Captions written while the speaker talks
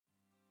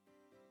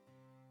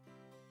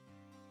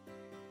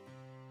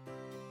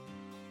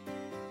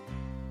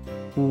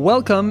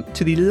Welcome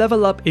to the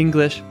Level Up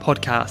English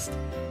podcast,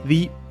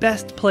 the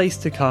best place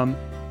to come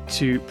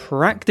to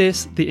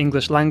practice the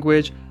English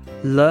language,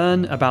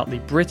 learn about the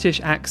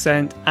British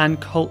accent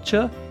and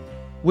culture,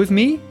 with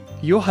me,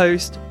 your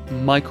host,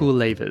 Michael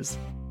Lavers.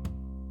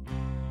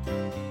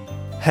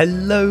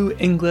 Hello,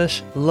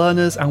 English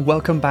learners, and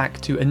welcome back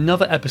to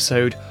another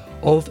episode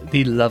of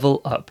the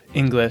Level Up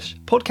English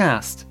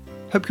podcast.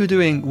 Hope you're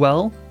doing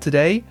well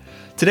today.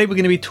 Today we're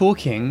going to be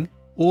talking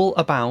all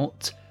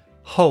about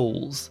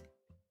holes.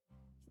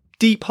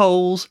 Deep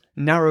holes,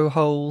 narrow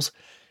holes.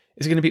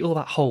 It's going to be all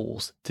about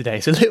holes today.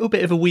 It's a little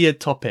bit of a weird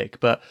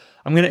topic, but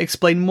I'm going to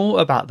explain more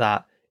about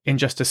that in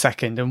just a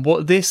second and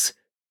what this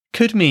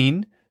could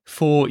mean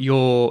for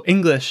your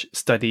English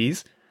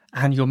studies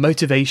and your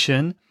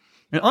motivation.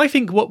 And I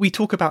think what we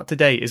talk about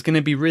today is going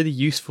to be really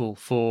useful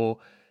for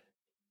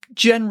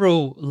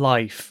general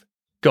life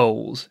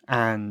goals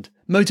and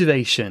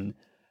motivation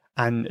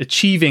and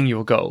achieving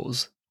your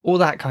goals, all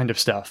that kind of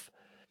stuff.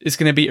 It's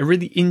going to be a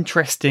really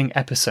interesting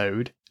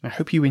episode. I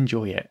hope you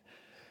enjoy it.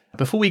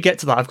 Before we get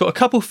to that, I've got a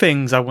couple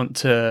things I want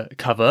to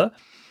cover.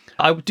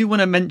 I do want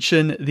to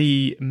mention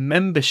the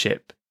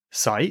membership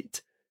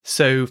site.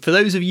 So for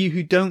those of you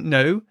who don't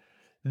know,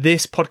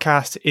 this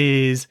podcast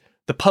is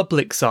the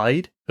public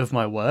side of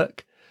my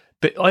work,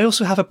 but I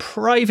also have a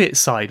private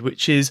side,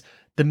 which is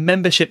the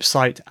membership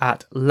site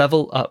at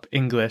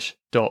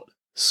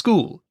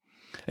levelupenglish.school.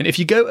 And if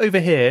you go over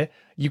here,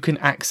 you can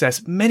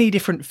access many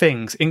different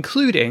things,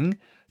 including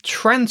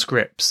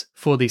transcripts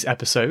for these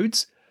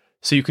episodes.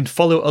 So you can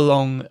follow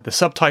along the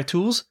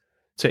subtitles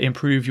to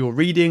improve your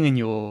reading and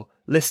your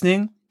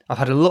listening. I've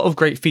had a lot of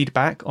great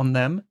feedback on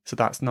them, so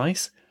that's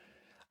nice.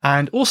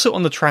 And also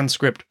on the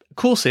transcript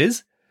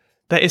courses,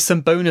 there is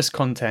some bonus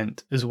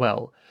content as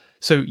well.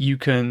 So you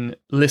can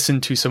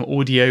listen to some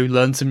audio,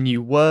 learn some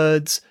new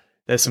words.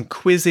 There's some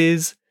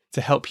quizzes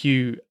to help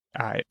you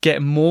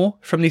get more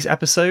from these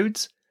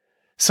episodes.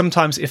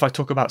 Sometimes if I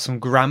talk about some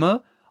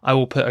grammar, I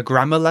will put a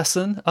grammar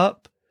lesson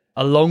up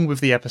along with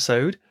the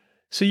episode.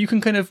 So you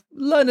can kind of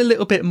learn a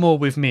little bit more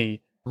with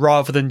me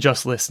rather than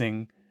just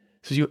listening.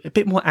 So you're a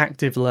bit more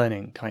active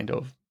learning, kind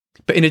of.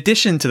 But in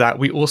addition to that,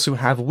 we also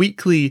have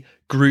weekly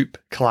group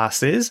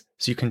classes.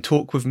 So you can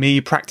talk with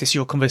me, practice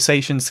your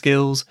conversation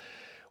skills.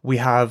 We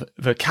have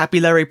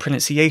vocabulary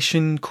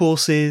pronunciation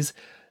courses,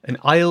 an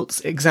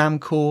IELTS exam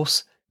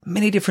course,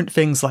 many different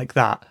things like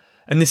that.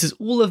 And this is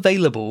all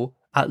available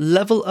at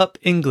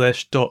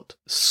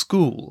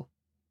levelupenglish.school.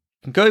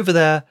 You can go over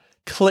there,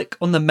 click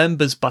on the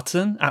members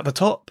button at the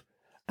top,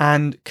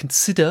 and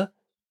consider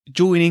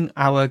joining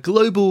our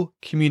global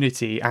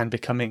community and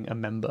becoming a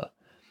member.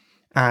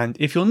 And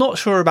if you're not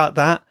sure about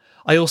that,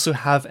 I also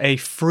have a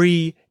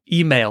free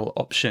email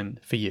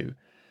option for you.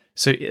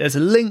 So there's a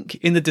link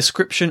in the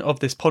description of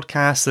this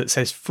podcast that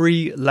says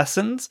free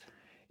lessons.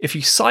 If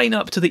you sign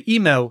up to the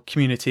email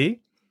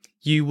community,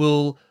 you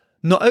will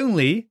not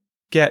only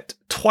get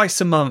twice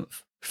a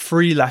month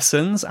free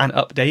lessons and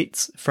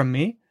updates from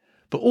me,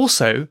 but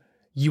also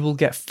you will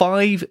get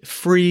 5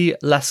 free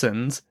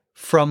lessons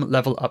from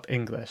Level Up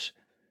English.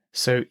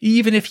 So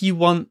even if you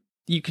want,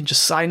 you can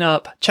just sign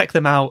up, check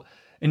them out.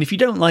 And if you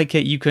don't like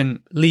it, you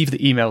can leave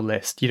the email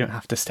list. You don't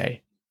have to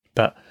stay.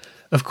 But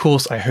of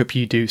course, I hope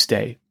you do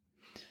stay.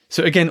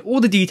 So again, all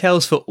the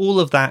details for all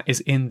of that is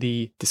in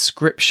the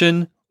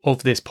description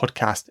of this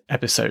podcast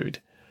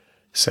episode.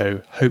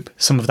 So hope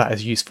some of that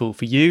is useful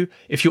for you.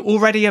 If you're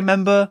already a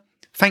member,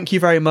 thank you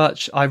very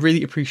much. I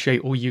really appreciate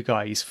all you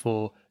guys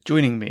for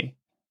joining me.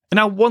 And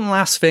now one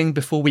last thing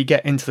before we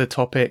get into the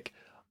topic.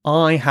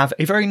 I have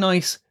a very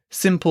nice,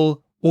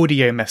 simple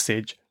audio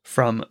message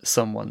from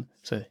someone.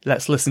 So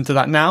let's listen to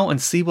that now and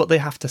see what they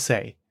have to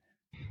say.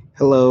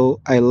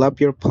 Hello, I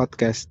love your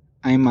podcast.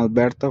 I'm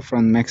Alberto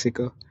from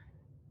Mexico.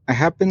 I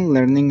have been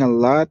learning a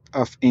lot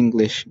of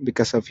English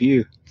because of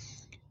you.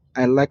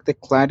 I like the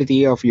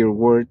clarity of your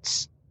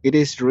words. It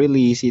is really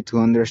easy to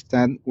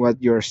understand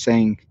what you're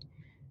saying,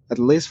 at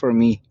least for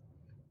me.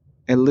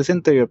 I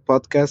listen to your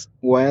podcast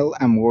while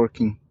I'm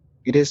working.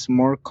 It is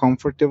more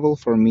comfortable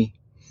for me.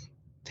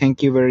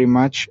 Thank you very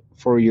much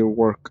for your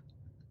work.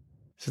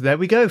 So there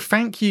we go.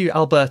 Thank you,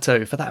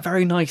 Alberto, for that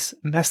very nice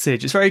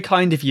message. It's very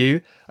kind of you,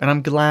 and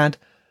I'm glad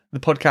the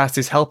podcast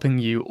is helping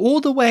you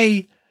all the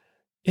way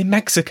in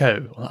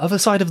Mexico, on the other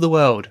side of the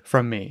world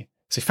from me.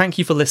 So thank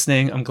you for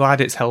listening. I'm glad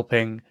it's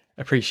helping.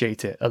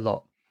 Appreciate it a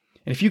lot.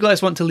 And if you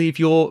guys want to leave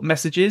your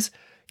messages,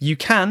 you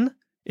can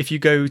if you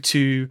go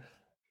to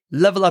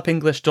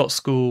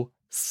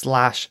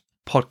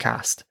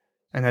levelupenglish.school/podcast.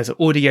 And there's an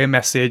audio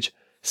message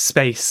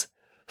space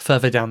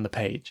further down the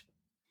page.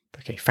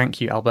 Okay, thank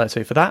you,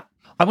 Alberto, for that.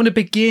 I want to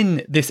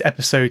begin this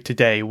episode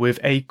today with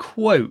a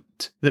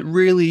quote that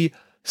really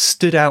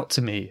stood out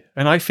to me,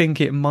 and I think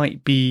it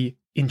might be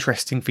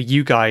interesting for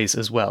you guys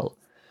as well.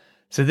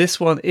 So this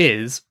one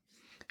is,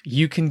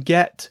 you can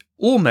get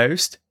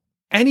almost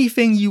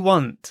anything you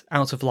want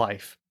out of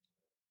life,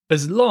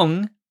 as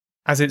long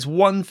as it's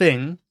one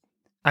thing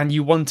and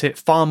you want it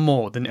far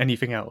more than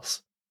anything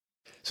else.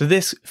 So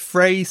this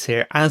phrase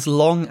here, as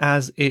long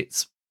as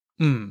it's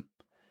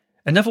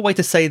Another way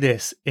to say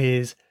this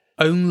is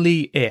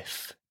only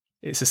if.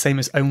 It's the same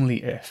as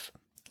only if.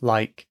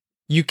 Like,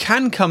 you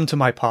can come to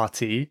my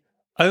party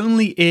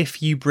only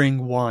if you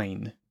bring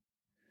wine.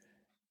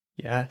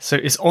 Yeah, so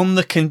it's on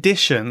the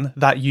condition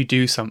that you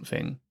do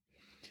something.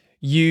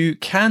 You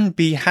can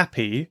be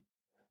happy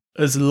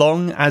as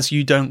long as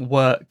you don't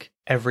work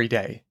every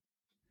day.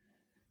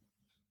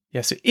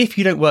 Yeah, so if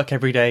you don't work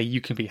every day,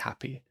 you can be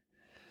happy.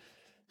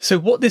 So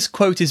what this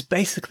quote is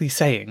basically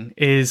saying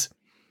is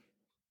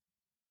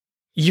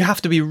you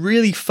have to be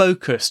really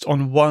focused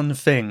on one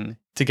thing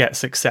to get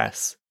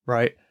success,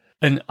 right?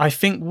 And I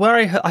think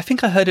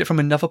I heard it from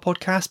another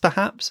podcast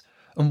perhaps,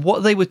 and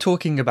what they were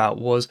talking about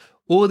was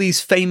all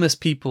these famous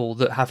people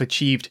that have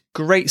achieved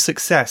great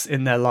success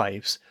in their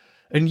lives.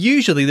 And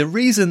usually the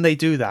reason they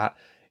do that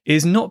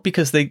is not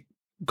because they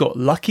got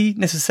lucky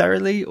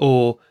necessarily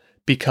or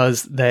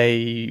because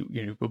they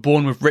were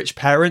born with rich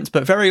parents,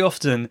 but very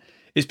often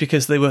it's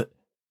because they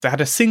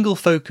had a single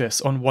focus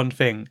on one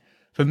thing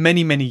for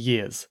many, many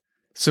years.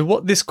 So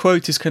what this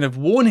quote is kind of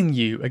warning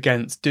you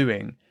against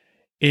doing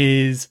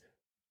is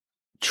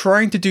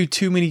trying to do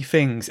too many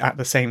things at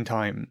the same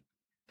time.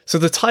 So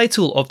the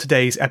title of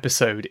today's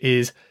episode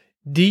is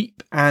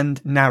Deep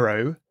and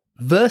Narrow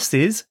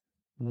versus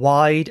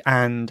Wide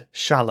and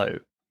Shallow.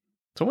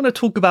 So I want to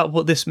talk about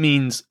what this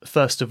means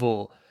first of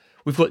all.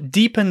 We've got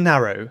deep and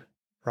narrow,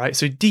 right?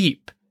 So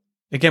deep,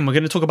 again, we're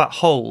going to talk about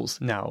holes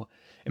now.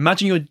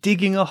 Imagine you're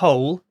digging a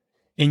hole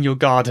in your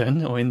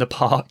garden or in the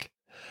park,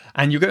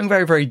 and you're going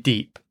very, very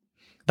deep.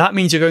 That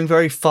means you're going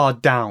very far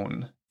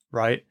down,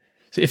 right?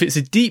 So if it's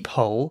a deep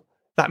hole,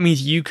 that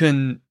means you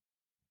can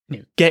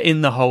get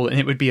in the hole and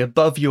it would be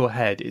above your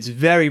head. It's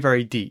very,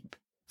 very deep,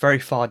 very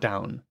far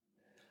down.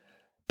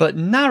 But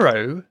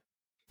narrow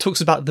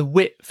talks about the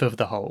width of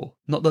the hole,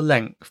 not the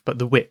length, but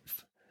the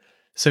width.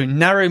 So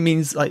narrow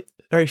means like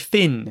very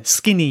thin,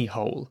 skinny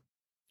hole,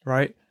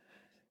 right?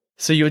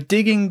 So you're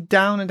digging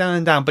down and down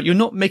and down, but you're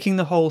not making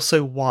the hole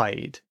so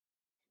wide.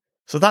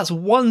 So that's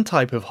one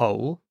type of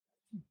hole,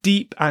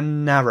 deep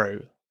and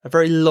narrow, a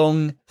very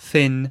long,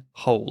 thin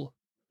hole.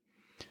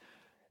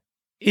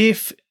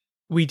 If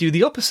we do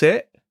the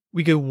opposite,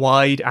 we go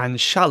wide and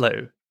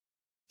shallow.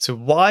 So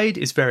wide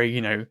is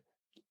very,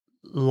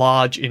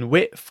 large in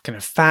width, kind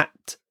of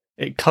fat.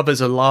 It covers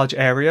a large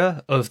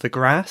area of the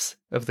grass,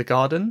 of the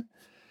garden.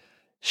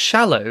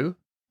 Shallow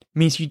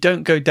means you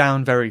don't go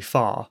down very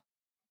far.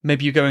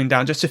 Maybe you're going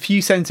down just a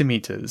few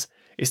centimeters.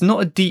 It's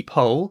not a deep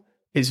hole.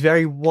 It's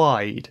very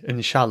wide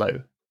and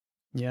shallow.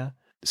 Yeah.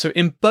 So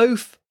in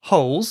both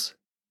holes,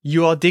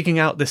 you are digging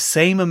out the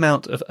same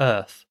amount of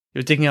earth.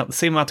 You're digging out the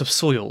same amount of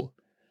soil.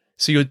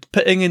 So you're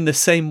putting in the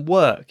same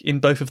work in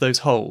both of those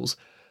holes,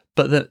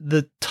 but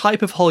the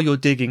type of hole you're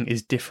digging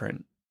is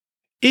different.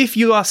 If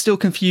you are still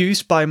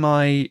confused by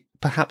my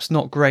perhaps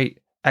not great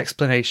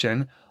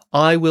explanation,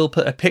 I will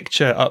put a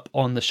picture up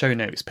on the show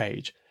notes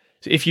page.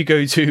 So if you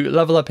go to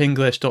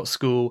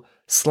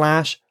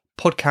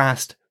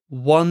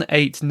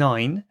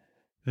levelupenglish.school/podcast189,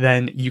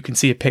 then you can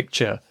see a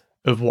picture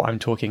of what I'm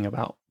talking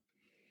about.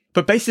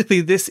 But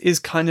basically, this is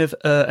kind of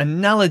an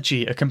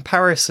analogy, a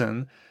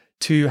comparison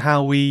to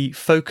how we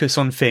focus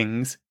on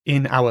things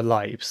in our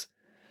lives.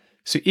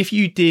 So if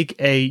you dig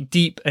a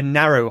deep and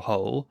narrow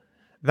hole,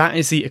 that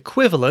is the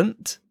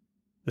equivalent,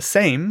 the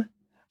same,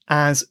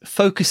 as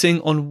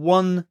focusing on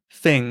one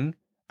thing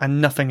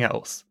and nothing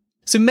else.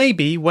 So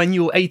maybe when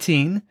you're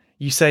 18,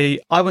 you say,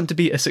 I want to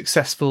be a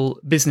successful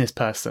business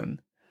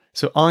person.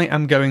 So I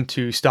am going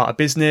to start a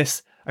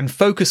business and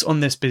focus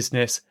on this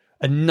business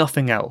and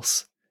nothing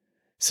else.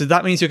 So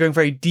that means you're going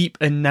very deep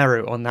and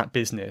narrow on that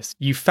business.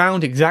 You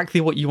found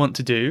exactly what you want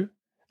to do,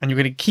 and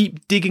you're going to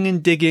keep digging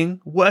and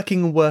digging,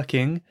 working and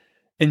working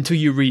until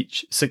you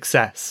reach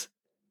success.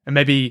 And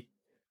maybe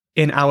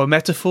in our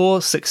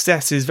metaphor,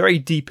 success is very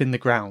deep in the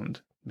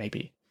ground,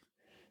 maybe.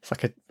 It's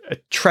like a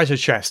treasure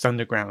chest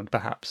underground,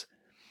 perhaps.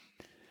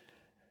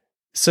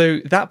 So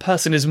that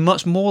person is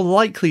much more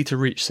likely to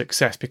reach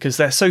success because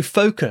they're so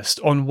focused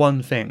on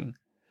one thing.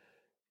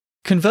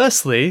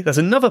 Conversely, there's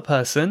another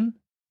person,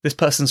 this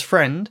person's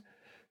friend,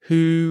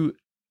 who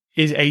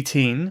is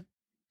 18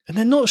 and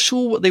they're not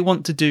sure what they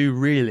want to do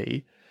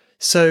really.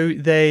 So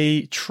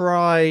they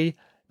try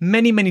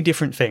many, many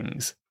different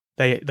things.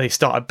 They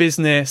start a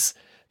business.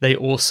 They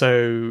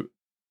also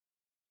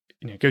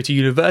go to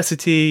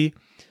university.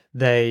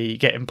 They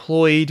get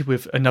employed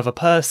with another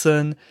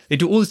person. They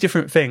do all these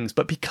different things.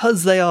 But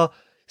because they are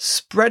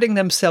spreading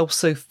themselves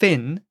so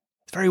thin,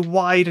 it's very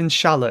wide and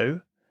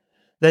shallow,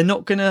 they're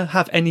not going to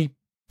have any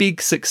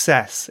big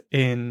success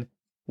in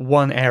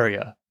one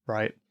area,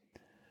 right?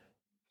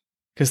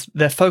 Because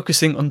they're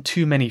focusing on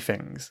too many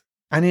things.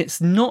 And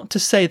it's not to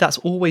say that's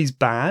always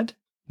bad.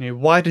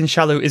 Wide and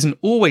shallow isn't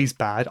always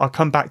bad. I'll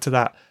come back to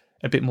that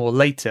a bit more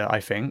later, I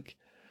think.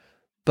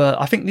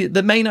 But I think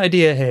the main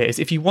idea here is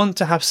if you want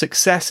to have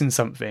success in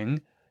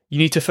something, you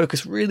need to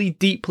focus really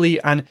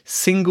deeply and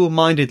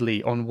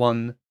single-mindedly on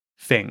one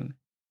thing.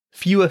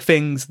 Fewer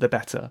things, the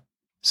better.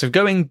 So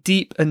going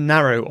deep and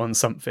narrow on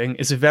something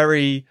is a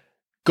very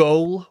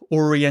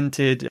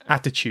goal-oriented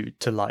attitude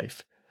to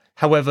life.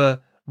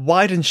 However,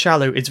 wide and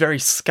shallow is very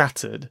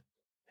scattered.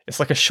 It's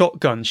like a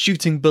shotgun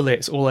shooting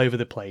bullets all over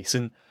the place,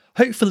 and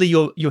hopefully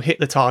you'll hit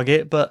the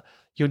target, but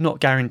you're not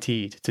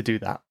guaranteed to do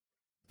that.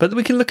 But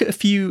we can look at a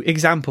few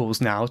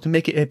examples now to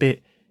make it a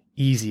bit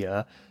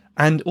easier.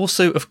 And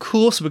also, of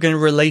course, we're going to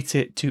relate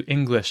it to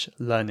English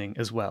learning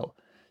as well.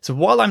 So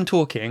while I'm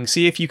talking,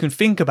 see if you can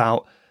think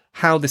about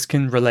how this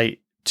can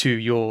relate to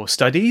your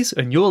studies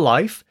and your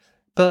life,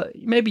 but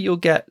maybe you'll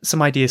get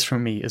some ideas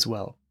from me as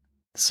well.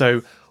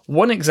 So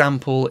one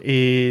example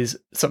is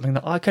something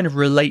that I kind of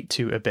relate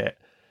to a bit.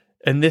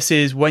 And this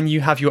is when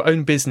you have your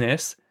own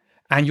business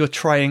and you're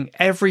trying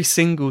every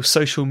single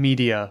social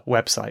media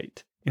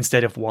website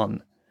instead of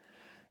one.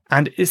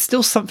 And it's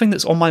still something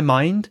that's on my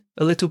mind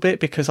a little bit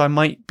because I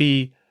might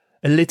be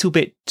a little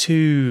bit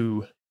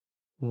too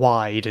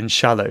wide and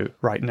shallow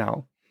right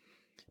now.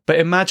 But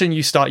imagine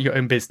you start your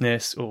own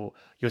business or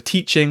your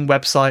teaching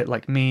website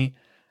like me,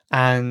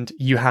 and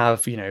you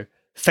have,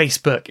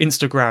 Facebook,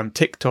 Instagram,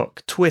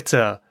 TikTok,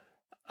 Twitter,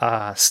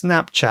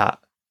 Snapchat.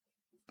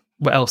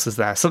 What else is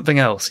there? Something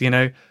else,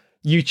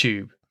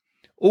 YouTube.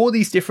 All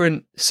these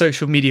different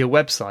social media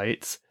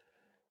websites,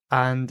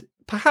 and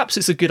perhaps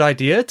it's a good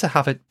idea to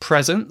have a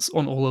presence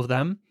on all of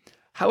them.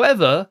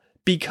 However,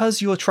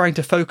 because you're trying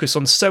to focus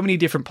on so many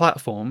different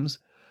platforms,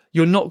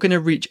 you're not going to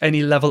reach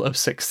any level of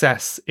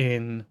success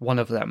in one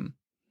of them.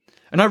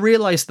 And I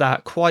realized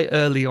that quite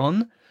early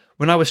on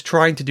when I was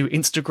trying to do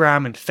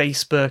Instagram and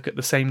Facebook at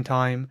the same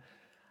time,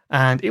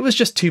 and it was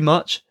just too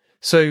much.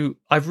 So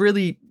I've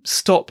really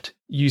stopped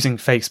using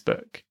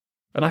Facebook.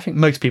 And I think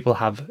most people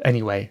have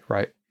anyway,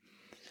 right?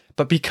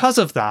 But because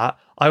of that,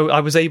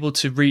 I was able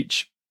to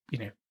reach,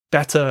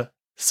 better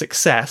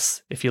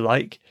success, if you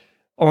like,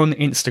 on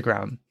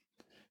Instagram.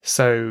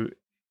 So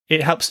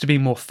it helps to be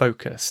more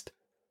focused.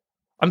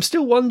 I'm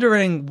still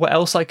wondering what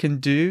else I can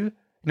do.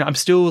 I'm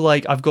still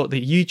I've got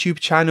the YouTube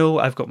channel,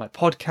 I've got my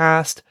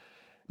podcast.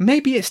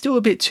 Maybe it's still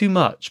a bit too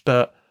much,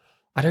 but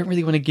I don't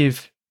really want to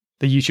give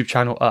the YouTube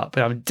channel up.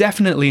 But I'm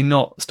definitely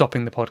not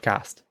stopping the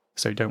podcast,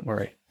 so don't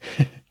worry.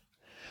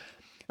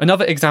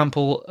 Another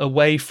example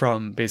away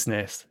from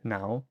business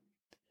now.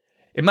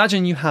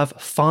 Imagine you have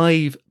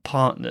 5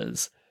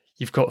 partners.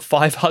 You've got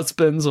 5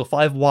 husbands or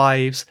 5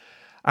 wives,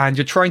 and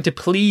you're trying to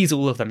please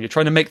all of them. You're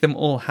trying to make them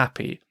all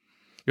happy.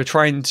 You're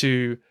trying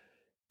to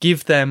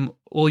give them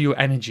all your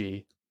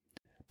energy.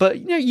 But,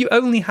 you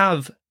only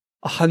have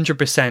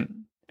 100%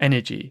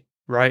 energy,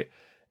 right?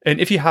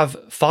 And if you have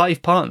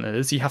 5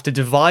 partners, you have to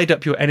divide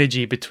up your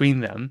energy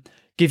between them,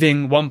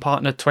 giving one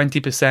partner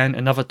 20%,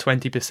 another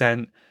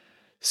 20%.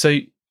 So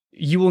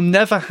you will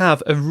never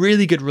have a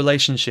really good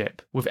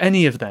relationship with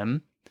any of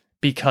them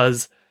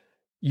because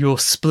you're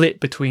split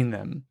between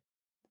them.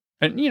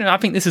 And, I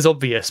think this is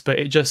obvious, but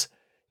it just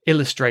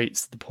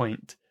illustrates the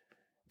point.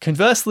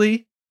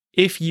 Conversely,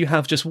 if you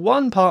have just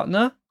one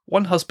partner,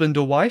 one husband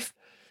or wife,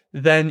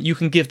 then you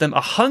can give them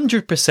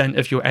 100%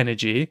 of your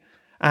energy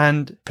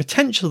and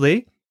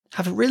potentially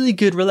have a really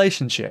good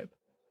relationship.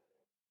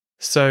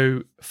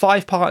 So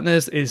 5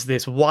 partners is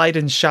this wide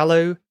and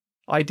shallow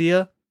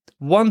idea.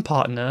 One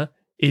partner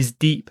is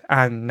deep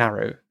and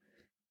narrow.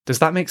 Does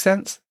that make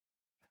sense?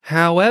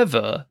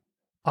 However,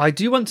 I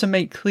do want to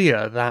make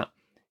clear that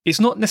it's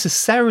not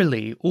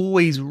necessarily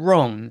always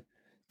wrong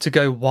to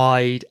go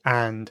wide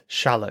and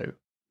shallow.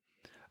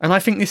 And I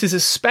think this is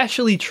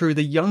especially true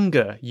the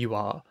younger you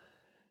are.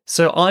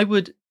 So I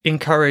would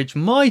encourage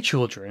my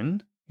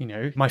children,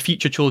 my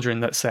future children,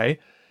 let's say,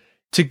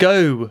 to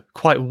go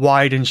quite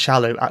wide and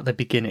shallow at the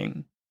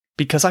beginning,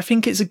 because I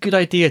think it's a good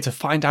idea to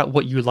find out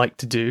what you like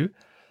to do.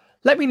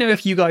 Let me know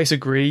if you guys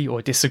agree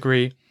or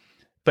disagree.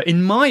 But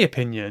in my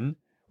opinion,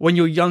 when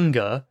you're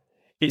younger,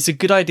 it's a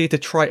good idea to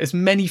try as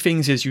many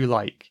things as you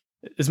like,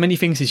 as many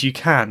things as you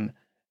can,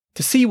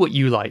 to see what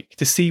you like,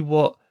 to see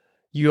what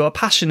you are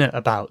passionate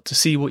about, to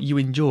see what you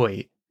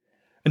enjoy.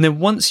 And then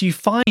once you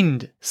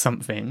find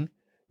something,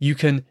 you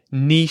can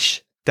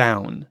niche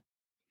down.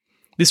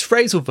 This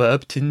phrasal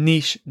verb, to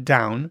niche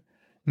down,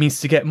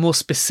 means to get more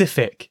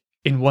specific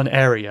in one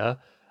area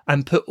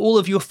and put all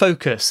of your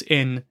focus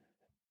in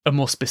a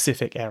more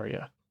specific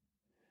area.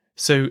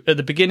 So at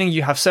the beginning,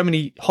 you have so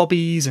many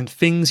hobbies and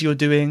things you're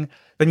doing,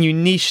 then you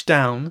niche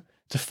down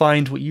to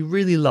find what you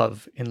really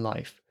love in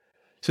life.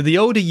 So the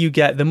older you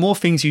get, the more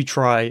things you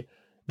try,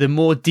 the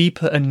more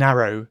deeper and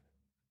narrow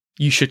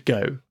you should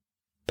go.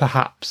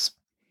 Perhaps.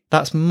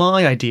 That's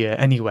my idea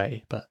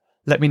anyway, but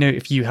let me know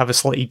if you have a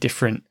slightly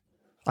different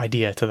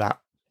idea to that.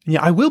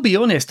 Yeah, I will be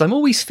honest, I'm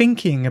always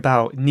thinking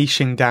about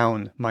niching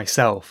down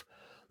myself.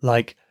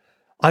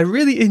 I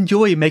really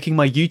enjoy making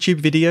my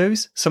YouTube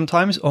videos,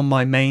 sometimes on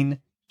my main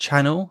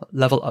channel,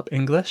 Level Up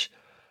English.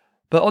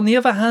 But on the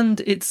other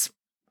hand, it's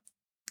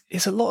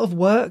a lot of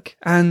work,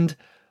 and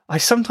I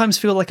sometimes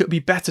feel like it would be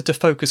better to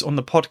focus on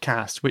the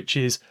podcast, which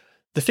is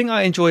the thing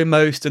I enjoy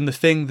most and the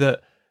thing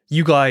that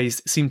you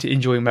guys seem to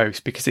enjoy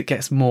most because it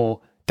gets more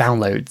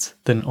downloads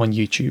than on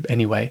YouTube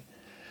anyway.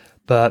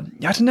 But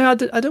I don't know, I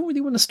don't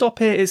really want to stop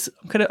here.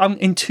 I'm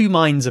in 2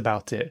 minds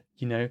about it,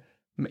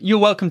 You're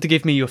welcome to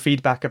give me your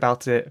feedback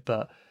about it,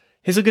 but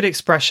here's a good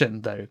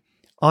expression though.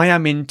 I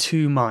am in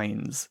two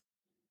minds.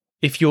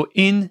 If you're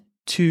in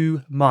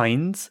two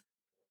minds,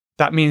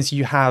 that means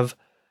you have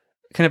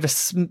kind of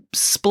a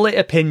split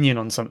opinion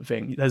on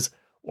something. There's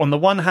on the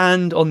one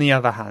hand, on the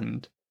other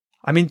hand.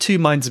 I'm in two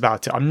minds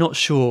about it. I'm not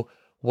sure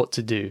what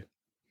to do.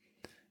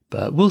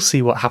 But we'll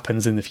see what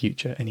happens in the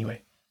future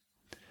anyway.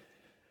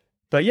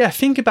 But yeah,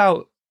 think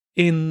about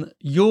in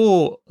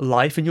your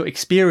life and your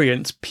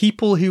experience,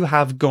 people who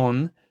have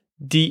gone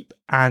deep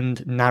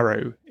and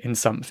narrow in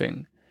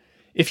something.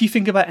 If you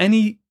think about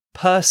any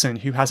person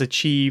who has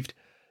achieved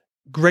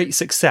great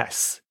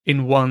success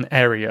in one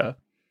area,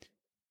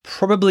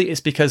 probably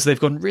it's because they've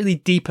gone really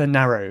deep and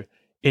narrow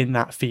in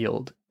that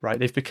field, right?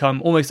 They've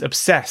become almost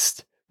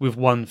obsessed with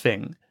one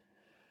thing.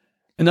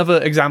 Another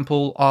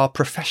example are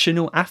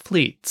professional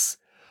athletes.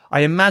 I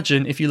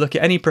imagine if you look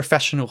at any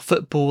professional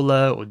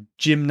footballer or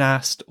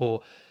gymnast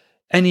or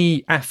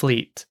any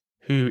athlete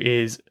who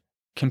is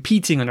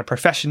competing on a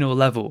professional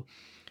level,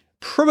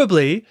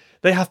 probably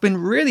they have been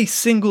really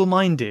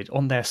single-minded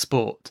on their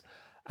sport.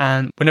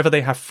 And whenever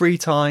they have free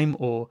time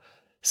or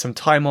some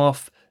time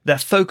off, they're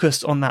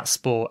focused on that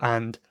sport,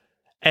 and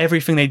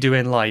everything they do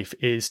in life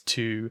is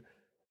to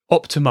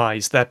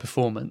optimize their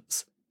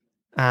performance.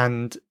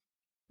 And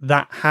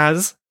that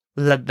has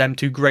led them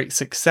to great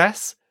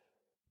success.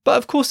 But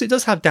of course, it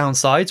does have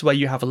downsides where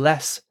you have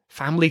less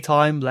family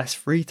time, less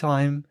free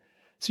time.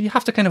 So you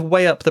have to kind of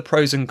weigh up the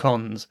pros and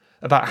cons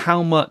about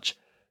how much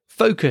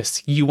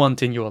focus you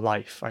want in your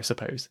life, I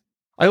suppose.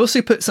 I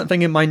also put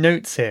something in my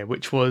notes here,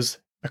 which was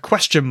a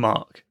question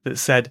mark that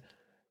said,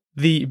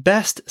 the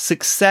best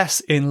success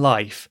in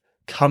life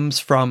comes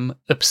from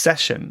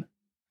obsession, ?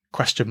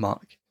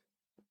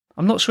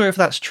 I'm not sure if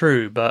that's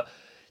true, but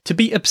to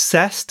be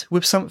obsessed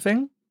with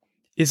something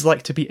is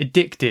like to be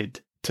addicted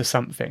to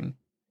something.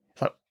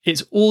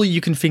 It's all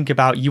you can think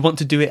about. You want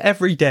to do it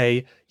every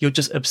day. You're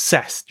just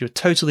obsessed. You're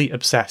totally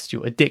obsessed.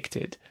 You're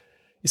addicted.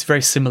 It's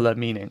very similar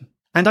meaning.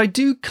 And I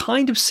do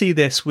kind of see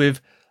this with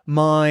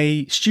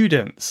my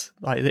students,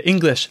 like the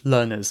English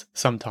learners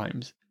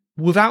sometimes.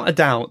 Without a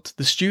doubt,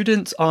 the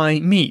students I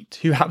meet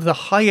who have the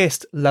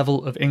highest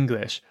level of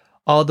English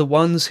are the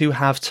ones who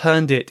have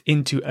turned it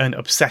into an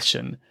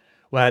obsession,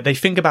 where they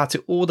think about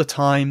it all the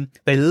time,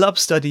 they love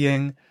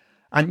studying,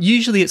 and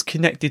usually it's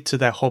connected to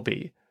their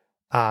hobby.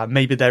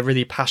 Maybe they're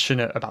really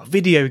passionate about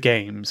video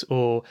games,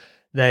 or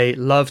they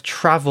love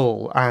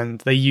travel and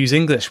they use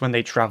English when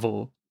they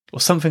travel, or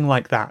something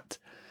like that.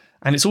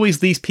 And it's always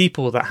these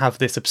people that have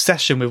this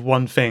obsession with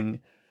one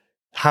thing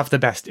have the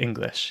best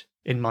English,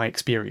 in my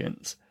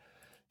experience.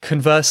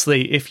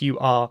 Conversely, if you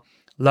are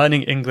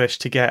learning English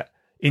to get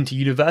into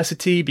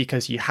university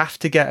because you have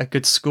to get a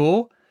good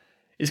score,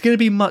 it's going to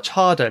be much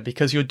harder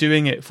because you're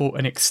doing it for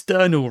an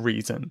external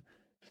reason.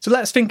 So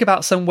let's think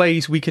about some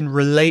ways we can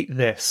relate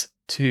this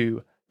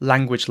to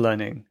language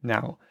learning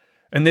now.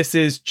 And this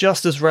is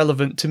just as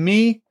relevant to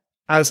me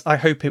as I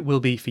hope it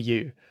will be for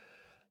you.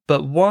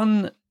 But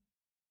one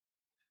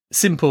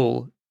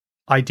simple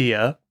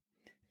idea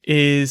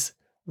is,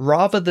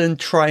 rather than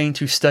trying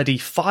to study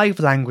 5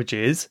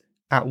 languages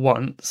at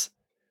once,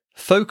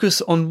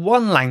 focus on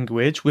one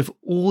language with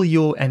all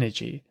your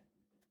energy.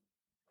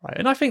 Right?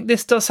 And I think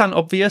this does sound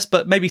obvious,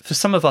 but maybe for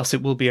some of us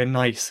it will be a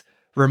nice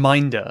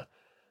reminder.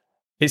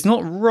 It's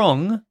not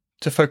wrong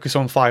to focus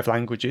on 5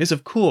 languages.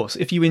 Of course,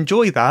 if you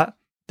enjoy that,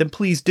 then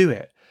please do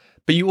it.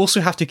 But you also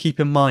have to keep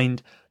in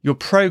mind your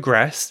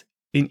progress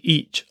in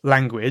each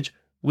language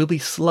will be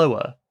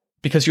slower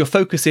because your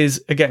focus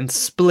is, again,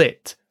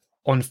 split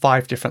on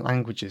 5 different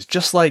languages,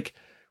 just like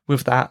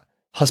with that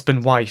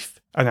husband-wife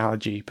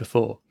analogy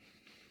before.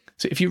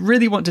 So if you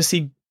really want to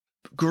see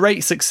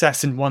great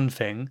success in one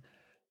thing,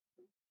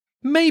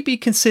 maybe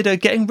consider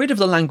getting rid of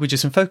the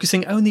languages and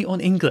focusing only on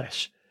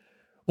English.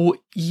 Or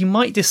you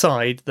might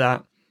decide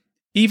that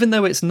even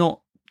though it's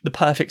not the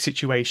perfect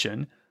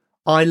situation,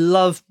 I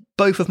love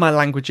both of my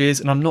languages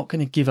and I'm not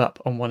going to give up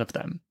on one of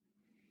them.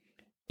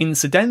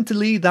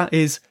 Incidentally, that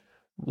is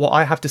what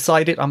I have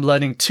decided. I'm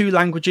learning 2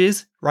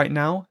 languages right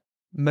now,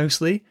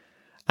 mostly.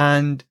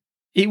 And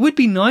it would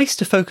be nice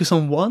to focus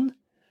on one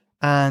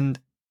and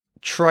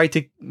try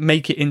to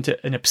make it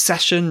into an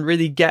obsession,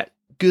 really get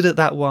good at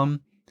that one.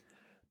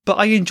 But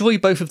I enjoy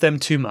both of them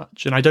too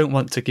much and I don't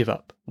want to give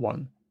up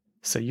one.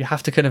 So you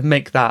have to kind of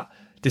make that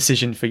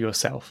decision for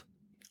yourself.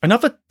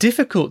 Another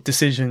difficult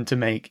decision to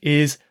make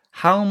is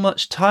how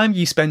much time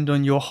you spend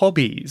on your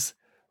hobbies,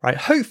 right?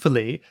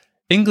 Hopefully,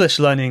 English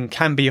learning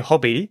can be a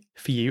hobby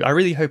for you. I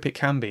really hope it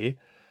can be.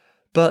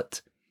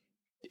 But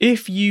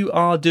if you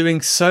are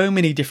doing so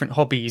many different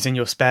hobbies in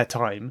your spare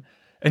time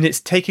and it's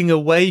taking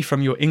away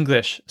from your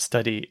English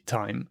study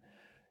time,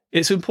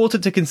 it's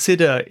important to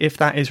consider if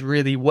that is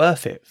really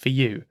worth it for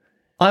you.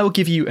 I will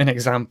give you an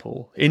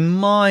example. In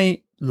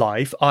my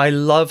life, I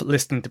love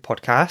listening to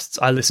podcasts.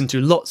 I listen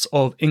to lots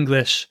of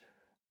English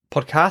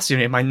podcasts,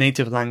 in my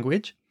native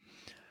language.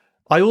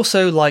 I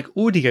also like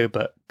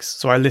audiobooks,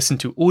 so I listen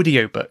to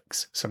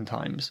audiobooks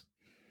sometimes.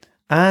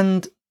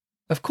 And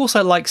of course,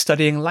 I like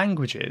studying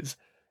languages.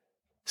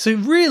 So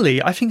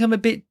really, I think I'm a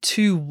bit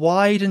too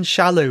wide and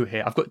shallow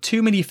here. I've got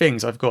too many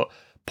things. I've got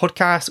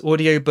podcasts,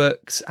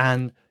 audiobooks,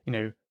 and,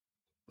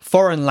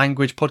 foreign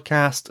language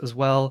podcast as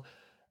well.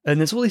 And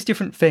there's all these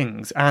different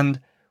things. And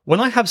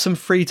when I have some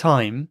free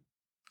time,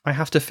 I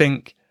have to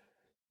think,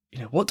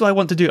 what do I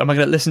want to do? Am I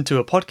going to listen to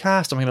a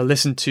podcast? Am I going to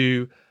listen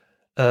to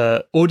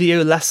an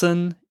audio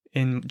lesson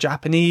in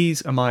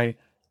Japanese? Am I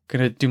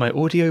going to do my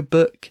audio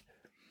book?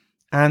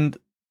 And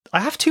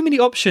I have too many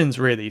options,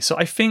 really. So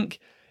I think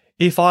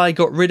if I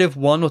got rid of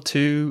one or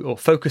two or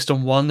focused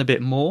on one a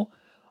bit more,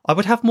 I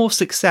would have more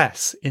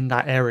success in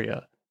that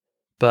area.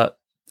 But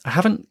I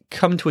haven't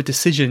come to a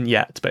decision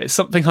yet, but it's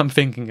something I'm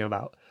thinking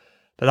about.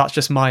 But that's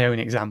just my own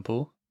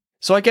example.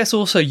 So I guess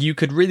also you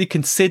could really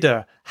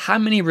consider how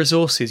many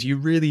resources you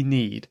really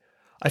need.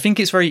 I think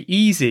it's very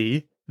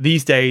easy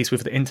these days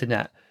with the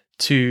internet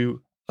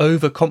to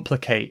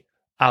overcomplicate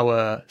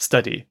our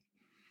study.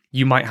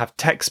 You might have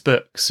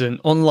textbooks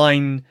and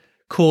online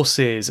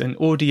courses and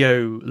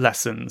audio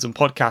lessons and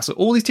podcasts,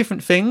 all these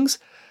different things.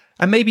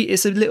 And maybe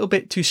it's a little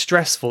bit too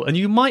stressful and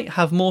you might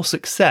have more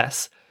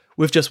success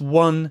with just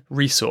one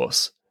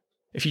resource.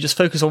 If you just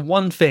focus on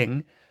one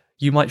thing,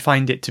 you might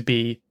find it to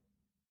be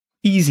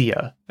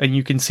easier and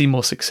you can see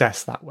more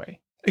success that way.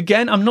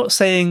 Again, I'm not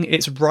saying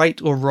it's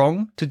right or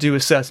wrong to do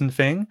a certain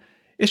thing.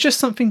 It's just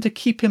something to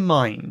keep in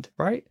mind,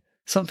 right?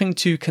 Something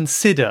to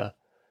consider.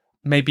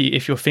 Maybe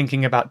if you're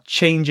thinking about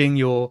changing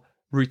your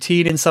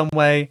routine in some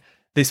way,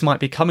 this might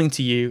be coming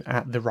to you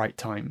at the right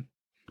time.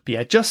 But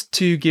yeah, just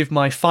to give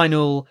my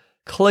final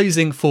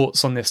closing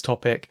thoughts on this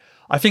topic,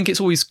 I think it's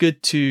always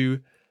good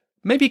to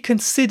maybe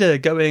consider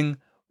going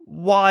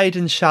wide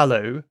and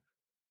shallow,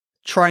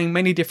 trying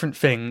many different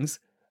things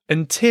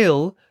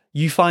until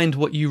you find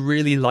what you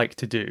really like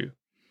to do.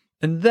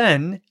 And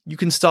then you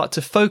can start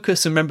to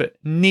focus and remember,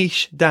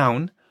 niche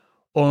down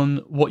on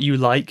what you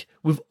like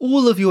with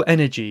all of your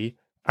energy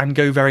and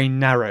go very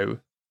narrow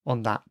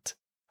on that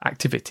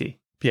activity.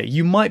 Yeah,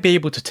 you might be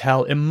able to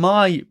tell in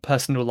my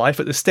personal life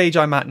at the stage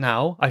I'm at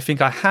now, I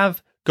think I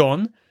have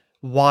gone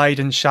wide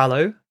and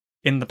shallow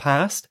in the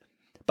past.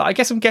 But I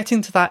guess I'm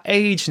getting to that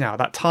age now,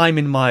 that time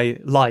in my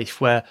life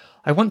where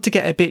I want to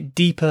get a bit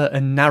deeper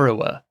and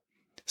narrower.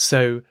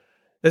 So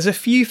there's a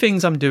few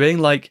things I'm doing,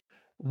 like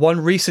one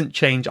recent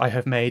change I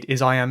have made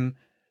is I am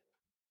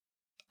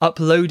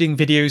uploading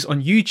videos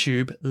on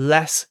YouTube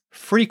less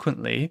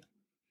frequently.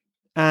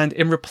 And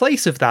in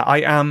replace of that, I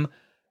am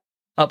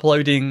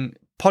uploading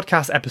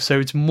podcast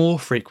episodes more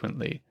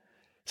frequently.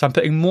 So I'm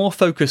putting more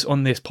focus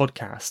on this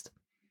podcast.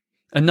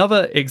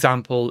 Another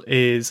example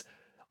is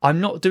I'm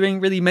not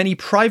doing really many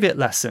private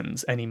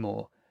lessons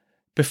anymore.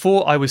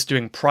 Before I was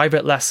doing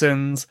private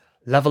lessons,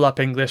 Level Up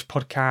English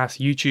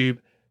podcast, YouTube,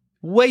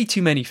 way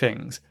too many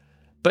things.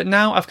 But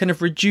now I've kind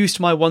of reduced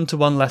my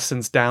one-to-one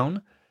lessons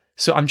down.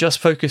 So I'm just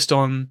focused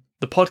on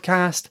the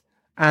podcast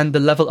and the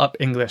Level Up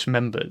English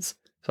members.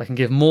 So I can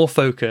give more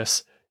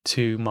focus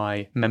to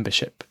my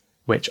membership,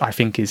 which I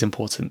think is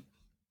important.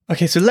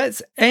 Okay, so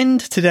let's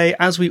end today,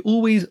 as we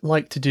always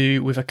like to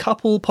do, with a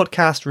couple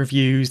podcast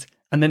reviews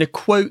and then a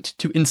quote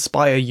to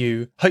inspire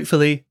you,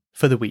 hopefully,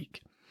 for the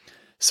week.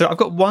 So I've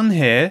got one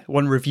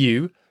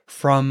review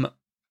from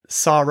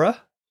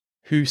Sarah,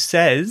 who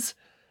says,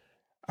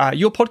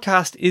 your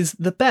podcast is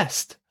the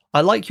best.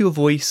 I like your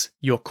voice,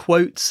 your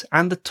quotes,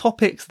 and the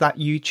topics that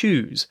you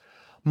choose.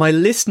 My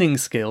listening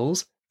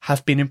skills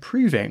have been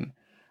improving,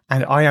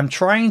 and I am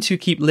trying to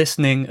keep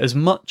listening as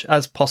much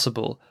as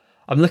possible.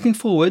 I'm looking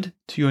forward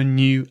to your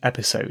new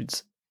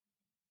episodes.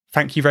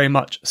 Thank you very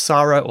much,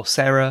 Sarah or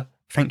Sarah.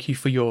 Thank you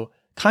for your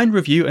kind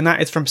review, and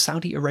that is from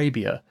Saudi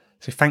Arabia.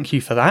 So thank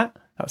you for that.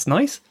 That's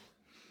nice.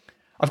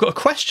 I've got a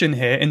question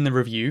here in the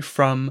review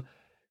from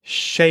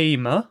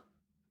Shema,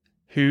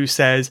 who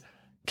says,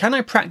 can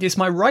I practice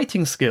my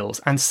writing skills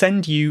and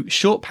send you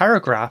short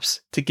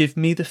paragraphs to give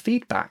me the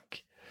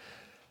feedback?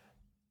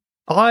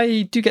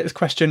 I do get this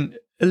question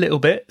a little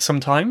bit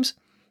sometimes,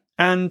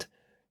 and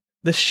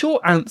the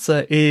short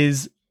answer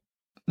is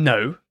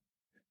no,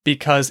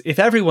 because if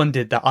everyone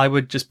did that, I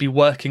would just be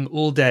working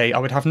all day. I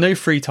would have no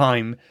free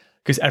time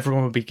because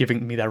everyone would be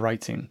giving me their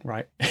writing,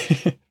 right?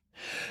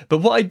 But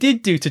what I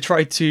did do to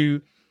try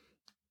to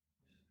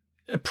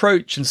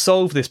approach and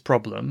solve this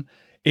problem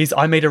is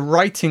I made a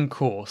writing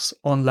course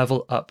on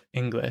Level Up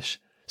English.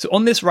 So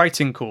on this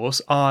writing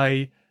course,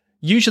 I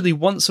usually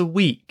once a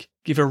week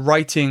give a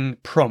writing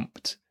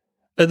prompt.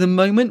 At the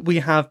moment, we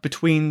have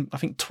between, I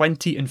think,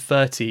 20 and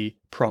 30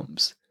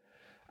 prompts.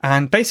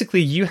 And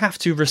basically, you have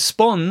to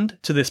respond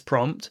to this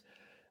prompt,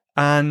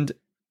 and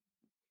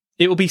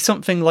it will be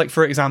something like,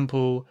 for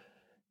example,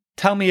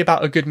 tell me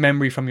about a good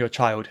memory from your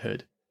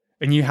childhood.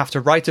 And you have to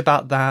write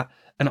about that,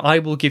 and I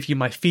will give you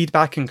my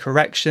feedback and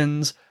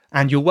corrections,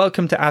 and you're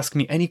welcome to ask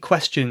me any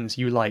questions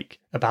you like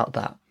about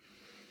that.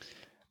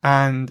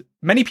 And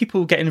many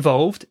people get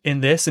involved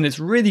in this, and it's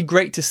really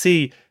great to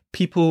see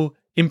people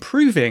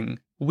improving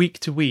week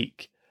to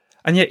week.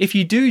 And yet, if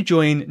you do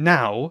join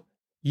now,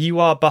 you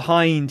are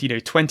behind,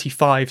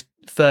 25,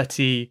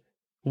 30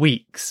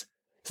 weeks.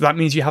 So that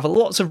means you have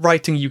lots of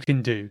writing you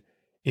can do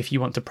if you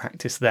want to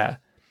practice there.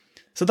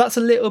 So that's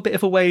a little bit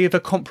of a way of a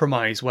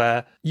compromise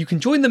where you can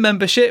join the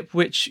membership,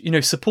 which,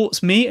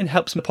 supports me and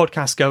helps the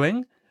podcast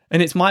going.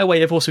 And it's my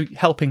way of also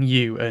helping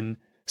you and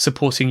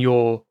supporting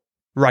your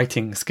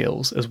writing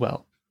skills as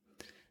well.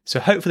 So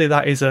hopefully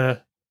that is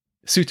a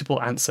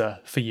suitable answer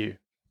for you.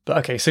 But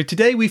okay, so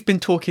today we've been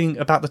talking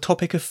about the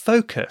topic of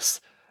focus.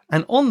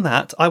 And on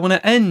that, I want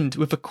to end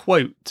with a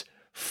quote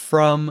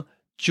from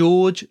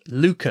George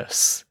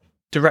Lucas,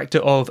 director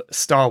of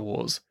Star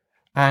Wars.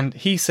 And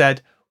he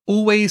said,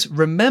 "Always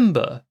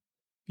remember,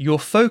 your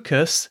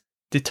focus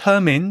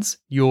determines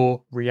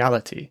your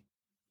reality."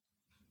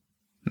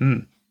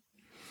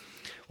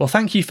 Well,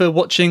 thank you for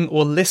watching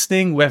or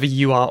listening, whether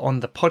you are on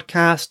the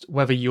podcast,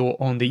 whether you're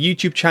on the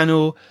YouTube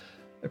channel.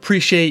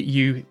 Appreciate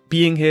you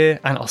being here,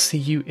 and I'll see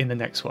you in the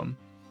next one.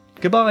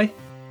 Goodbye.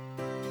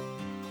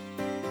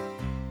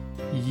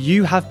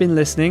 You have been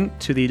listening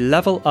to the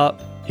Level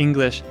Up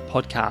English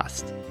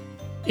podcast.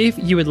 If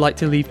you would like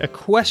to leave a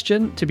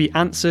question to be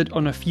answered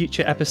on a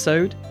future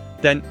episode,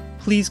 then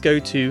please go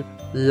to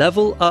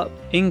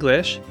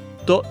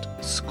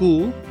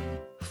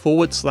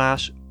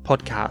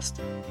levelupenglish.school/podcast.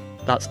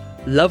 That's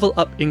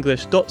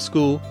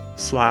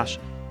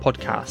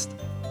levelupenglish.school/podcast.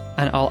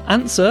 And I'll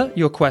answer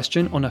your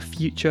question on a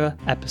future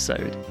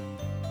episode.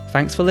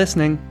 Thanks for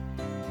listening.